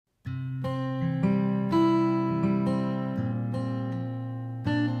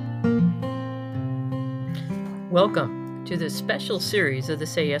Welcome to this special series of the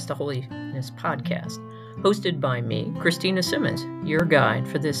Say Yes to Holiness podcast, hosted by me, Christina Simmons, your guide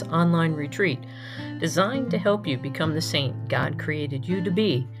for this online retreat designed to help you become the saint God created you to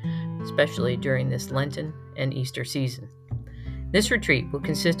be, especially during this Lenten and Easter season. This retreat will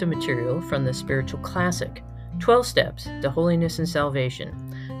consist of material from the spiritual classic, 12 Steps to Holiness and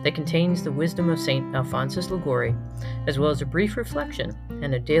Salvation, that contains the wisdom of St. Alphonsus Liguori, as well as a brief reflection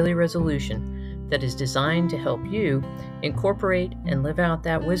and a daily resolution that is designed to help you incorporate and live out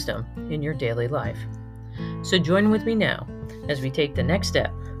that wisdom in your daily life. So join with me now as we take the next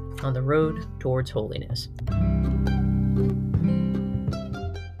step on the road towards holiness.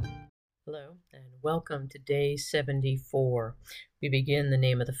 Hello, and welcome to day 74. We begin in the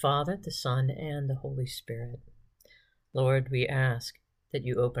name of the Father, the Son, and the Holy Spirit. Lord, we ask that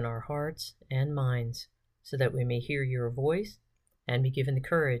you open our hearts and minds so that we may hear your voice and be given the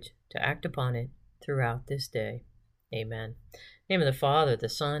courage to act upon it throughout this day. Amen. In the name of the Father, the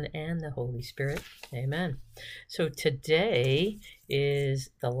Son, and the Holy Spirit. Amen. So today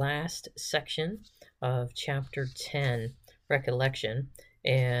is the last section of chapter 10, Recollection,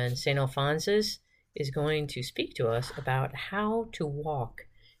 and St. Alphonsus is going to speak to us about how to walk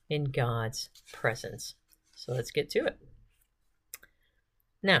in God's presence. So let's get to it.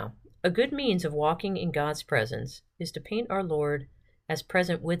 Now, a good means of walking in God's presence is to paint our Lord as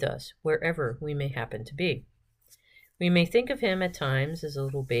present with us wherever we may happen to be. We may think of him at times as a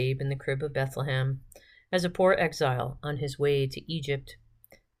little babe in the crib of Bethlehem, as a poor exile on his way to Egypt,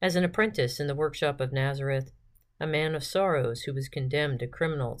 as an apprentice in the workshop of Nazareth, a man of sorrows who was condemned a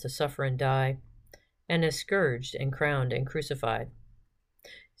criminal to suffer and die, and as scourged and crowned and crucified.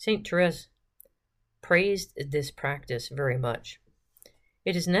 St. Therese praised this practice very much.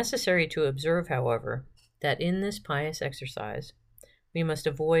 It is necessary to observe, however, that in this pious exercise, we must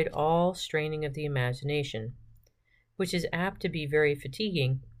avoid all straining of the imagination, which is apt to be very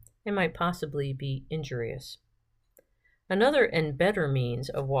fatiguing and might possibly be injurious. Another and better means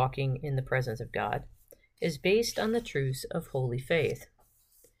of walking in the presence of God is based on the truths of holy faith.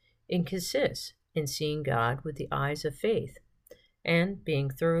 It consists in seeing God with the eyes of faith and being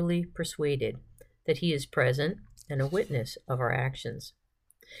thoroughly persuaded that he is present and a witness of our actions.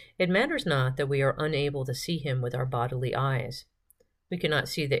 It matters not that we are unable to see him with our bodily eyes. We cannot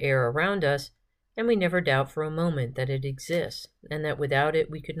see the air around us, and we never doubt for a moment that it exists, and that without it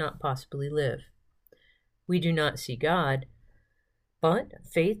we could not possibly live. We do not see God, but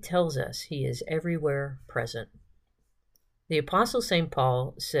faith tells us he is everywhere present. The Apostle St.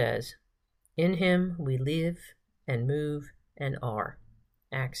 Paul says, "In him we live and move and are."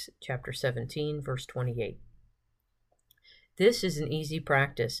 Acts chapter 17, verse 28. This is an easy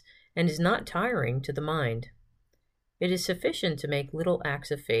practice and is not tiring to the mind. It is sufficient to make little acts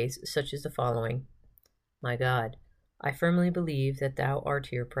of faith such as the following: My God, I firmly believe that thou art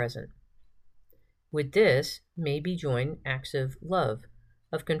here present. With this may be joined acts of love,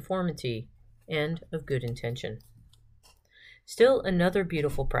 of conformity, and of good intention. Still another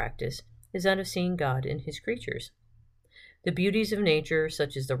beautiful practice is that of seeing God in his creatures. The beauties of nature,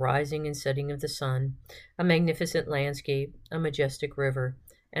 such as the rising and setting of the sun, a magnificent landscape, a majestic river,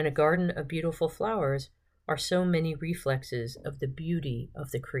 and a garden of beautiful flowers, are so many reflexes of the beauty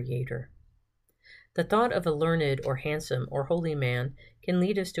of the Creator. The thought of a learned or handsome or holy man can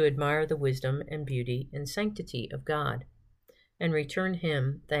lead us to admire the wisdom and beauty and sanctity of God, and return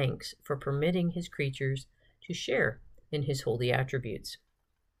him thanks for permitting his creatures to share in his holy attributes.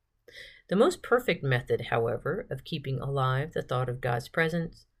 The most perfect method, however, of keeping alive the thought of God's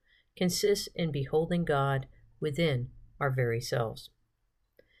presence consists in beholding God within our very selves.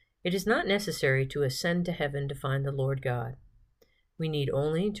 It is not necessary to ascend to heaven to find the Lord God. We need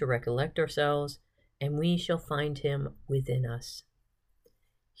only to recollect ourselves, and we shall find him within us.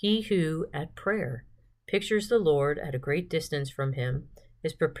 He who, at prayer, pictures the Lord at a great distance from him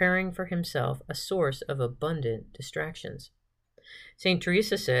is preparing for himself a source of abundant distractions. St.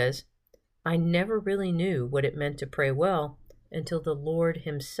 Teresa says, "I never really knew what it meant to pray well until the Lord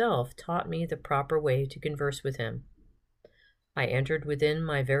himself taught me the proper way to converse with him. I entered within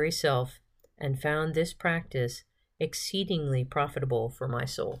my very self and found this practice exceedingly profitable for my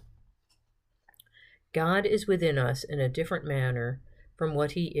soul." God is within us in a different manner from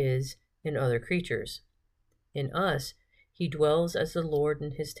what he is in other creatures. In us, he dwells as the Lord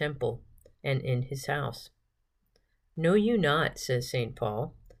in his temple and in his house. "Know you not," says St.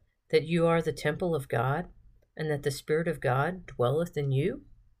 Paul, "that you are the temple of God, and that the Spirit of God dwelleth in you?"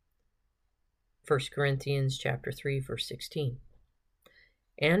 1 Corinthians chapter 3, verse 16.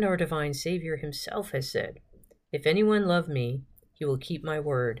 And our divine Savior himself has said, "If anyone love me, he will keep my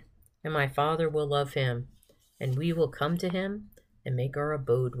word, and my Father will love him, and we will come to him and make our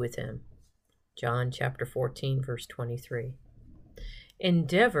abode with him. John chapter 14, verse 23.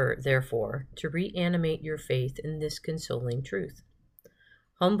 Endeavor, therefore, to reanimate your faith in this consoling truth.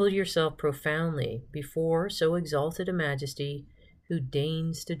 Humble yourself profoundly before so exalted a majesty who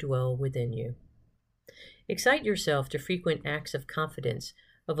deigns to dwell within you. Excite yourself to frequent acts of confidence,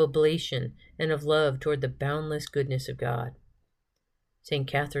 of oblation, and of love toward the boundless goodness of God. St.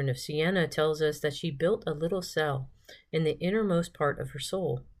 Catherine of Siena tells us that she built a little cell in the innermost part of her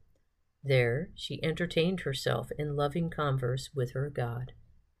soul. There she entertained herself in loving converse with her God.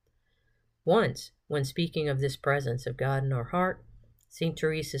 Once, when speaking of this presence of God in our heart, St.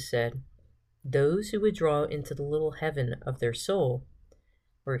 Teresa said, "Those who withdraw into the little heaven of their soul,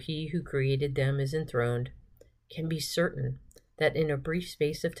 where he who created them is enthroned, can be certain that in a brief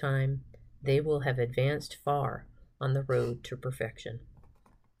space of time they will have advanced far on the road to perfection."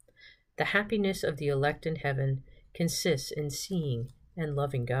 The happiness of the elect in heaven consists in seeing and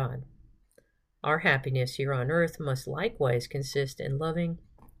loving God. Our happiness here on earth must likewise consist in loving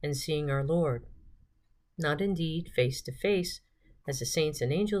and seeing our Lord, not indeed face to face, as the saints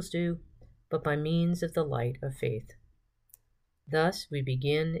and angels do, but by means of the light of faith. Thus we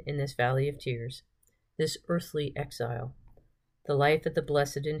begin in this valley of tears, this earthly exile, the life of the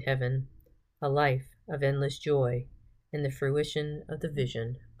blessed in heaven, a life of endless joy in the fruition of the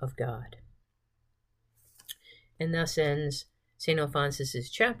vision of God. And thus ends St. Alphonsus'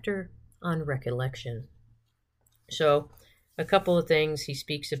 chapter on recollection. So, a couple of things he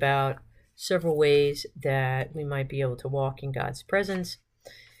speaks about, several ways that we might be able to walk in God's presence.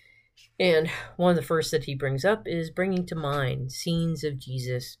 And one of the first that he brings up is bringing to mind scenes of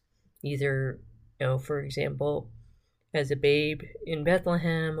Jesus, either, for example, as a babe in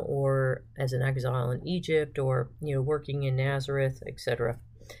Bethlehem, or as an exile in Egypt, or, working in Nazareth, etc.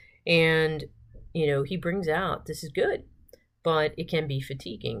 And, he brings out, this is good, but it can be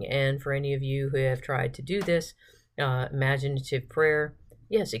fatiguing. And for any of you who have tried to do this, imaginative prayer,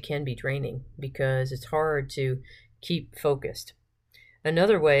 yes, it can be draining because it's hard to keep focused.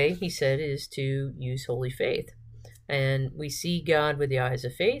 Another way, he said, is to use holy faith. And we see God with the eyes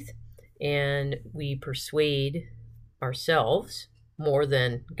of faith, and we persuade ourselves more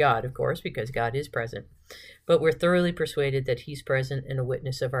than God, of course, because God is present. But we're thoroughly persuaded that he's present and a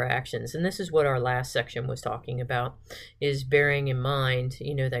witness of our actions. And this is what our last section was talking about, is bearing in mind,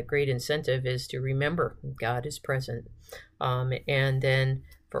 that great incentive is to remember God is present. And then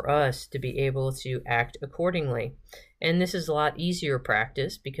for us to be able to act accordingly. And this is a lot easier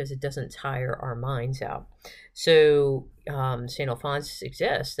practice because it doesn't tire our minds out. So St. Alphonsus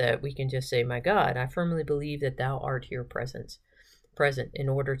suggests that we can just say, "My God, I firmly believe that thou art here present in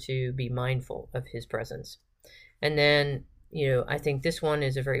order to be mindful of his presence." And then, I think this one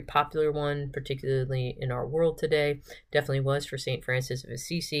is a very popular one, particularly in our world today. Definitely was for St. Francis of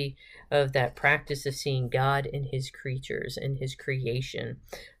Assisi, of that practice of seeing God in his creatures, in his creation.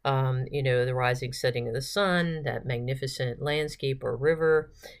 The rising, setting of the sun, that magnificent landscape or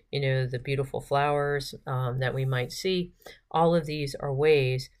river, the beautiful flowers that we might see. All of these are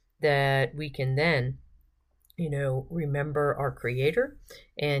ways that we can then remember our Creator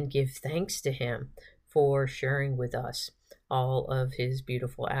and give thanks to him for sharing with us all of his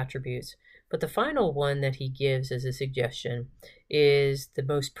beautiful attributes. But the final one that he gives as a suggestion is the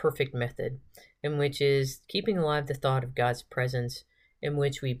most perfect method, in which is keeping alive the thought of God's presence, in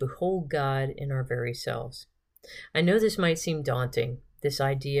which we behold God in our very selves. I know this might seem daunting, this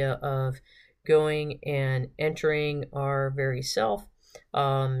idea of going and entering our very self,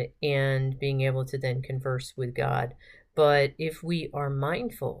 and being able to then converse with God. But if we are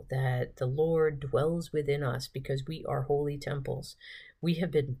mindful that the Lord dwells within us because we are holy temples, we have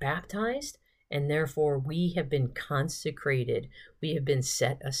been baptized, and therefore we have been consecrated. We have been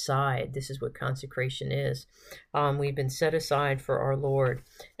set aside. This is what consecration is. We've been set aside for our Lord.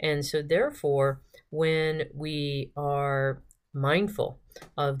 And so therefore, when we are mindful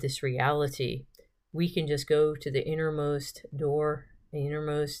of this reality, we can just go to the innermost door, the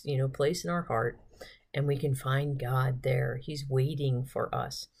innermost, place in our heart, and we can find God there. He's waiting for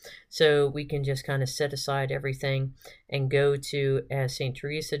us. So we can just kind of set aside everything and go to, as St.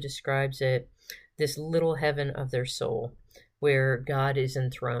 Teresa describes it, this little heaven of their soul where God is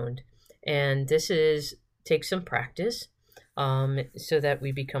enthroned. And this takes some practice so that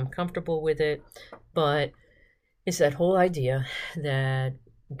we become comfortable with it. But it's that whole idea that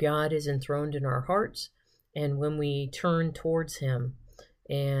God is enthroned in our hearts. And when we turn towards him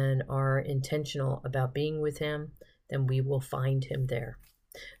and are intentional about being with him, then we will find him there.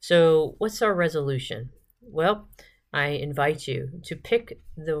 So what's our resolution? Well, I invite you to pick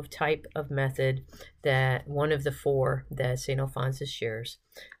the type of method that one of the four that St. Alphonsus shares,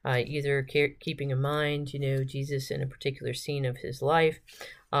 either keeping in mind, Jesus in a particular scene of his life,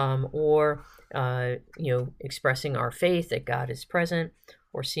 or, expressing our faith that God is present,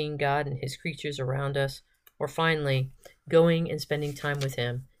 or seeing God and his creatures around us, or finally, going and spending time with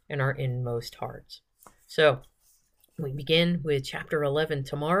him in our inmost hearts. So, we begin with chapter 11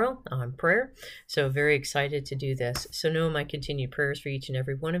 tomorrow on prayer. So very excited to do this. So know my continued prayers for each and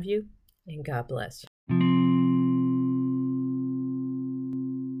every one of you, and God bless.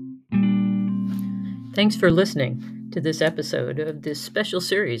 Thanks for listening to this episode of this special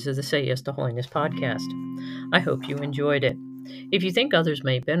series of the Say Yes to Holiness podcast. I hope you enjoyed it. If you think others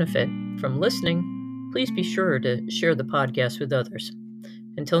may benefit from listening, please be sure to share the podcast with others.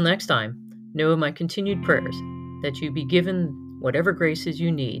 Until next time, know my continued prayers that you be given whatever graces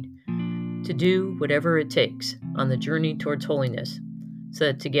you need to do whatever it takes on the journey towards holiness, so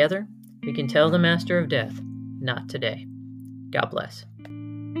that together we can tell the Master of Death, not today. God bless.